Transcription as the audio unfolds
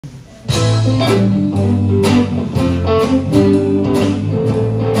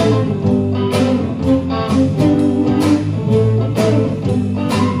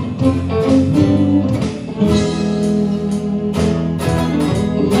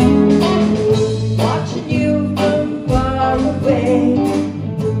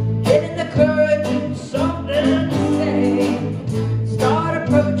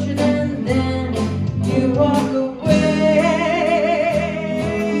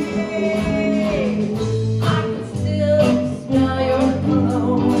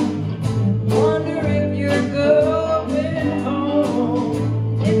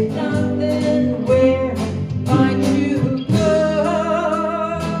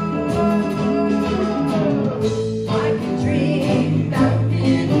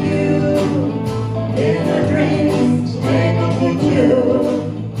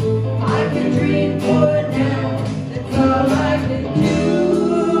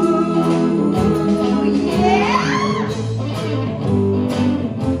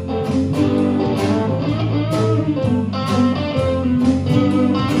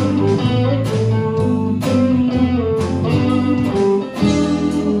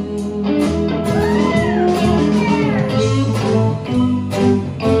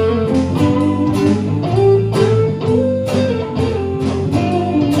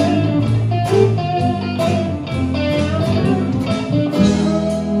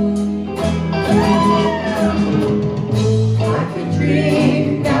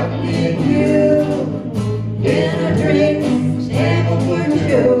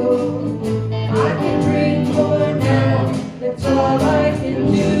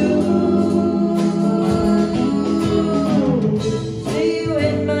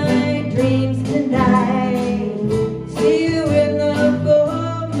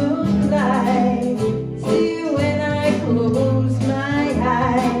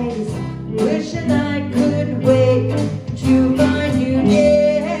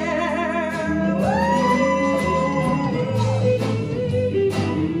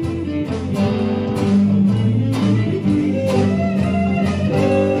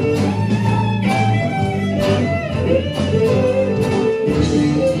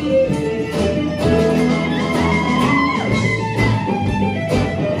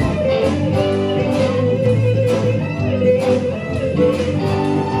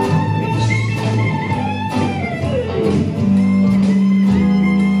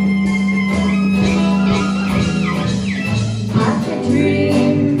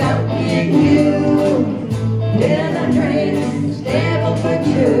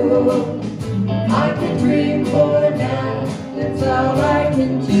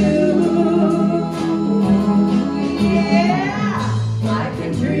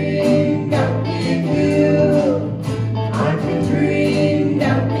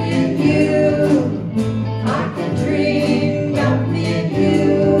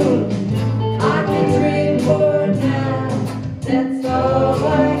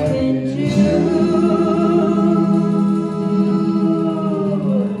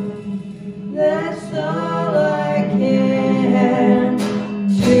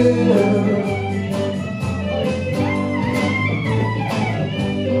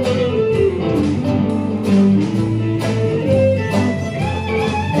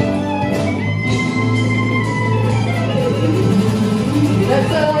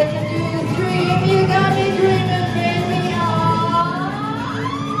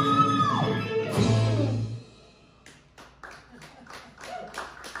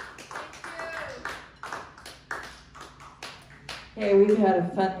Hey, we've had a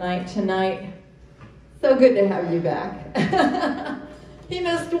fun night tonight. So good to have you back. He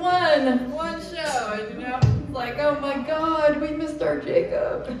missed one show, and it's like, oh my God, we missed our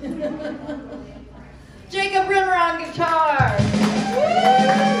Jacob. Jacob Rimmer on guitar. Woo!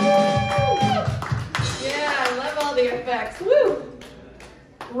 Yeah, I love all the effects. Woo!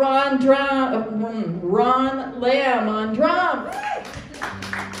 Ron Lamb on drums.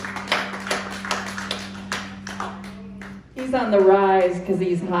 He's on the rise because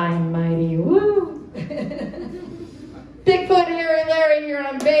he's high and mighty. Woo! Bigfoot Hairy Larry here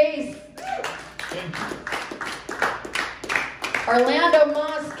on bass. Orlando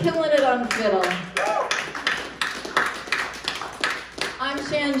Moss killing it on fiddle. I'm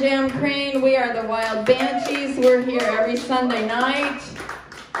Shan Jam Crane. We are the Wild Banchees. We're here every Sunday night.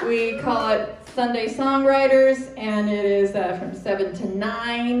 We call it Sunday Songwriters, and it is from 7 to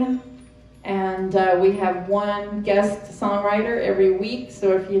 9. And we have one guest songwriter every week,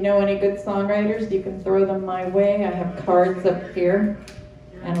 so if you know any good songwriters, you can throw them my way. I have cards up here,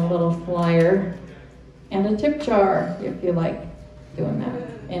 and a little flyer, and a tip jar, if you like doing that.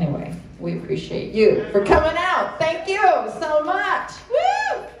 Anyway, we appreciate you for coming out. Thank you so much.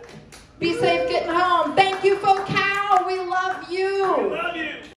 Woo! Be safe.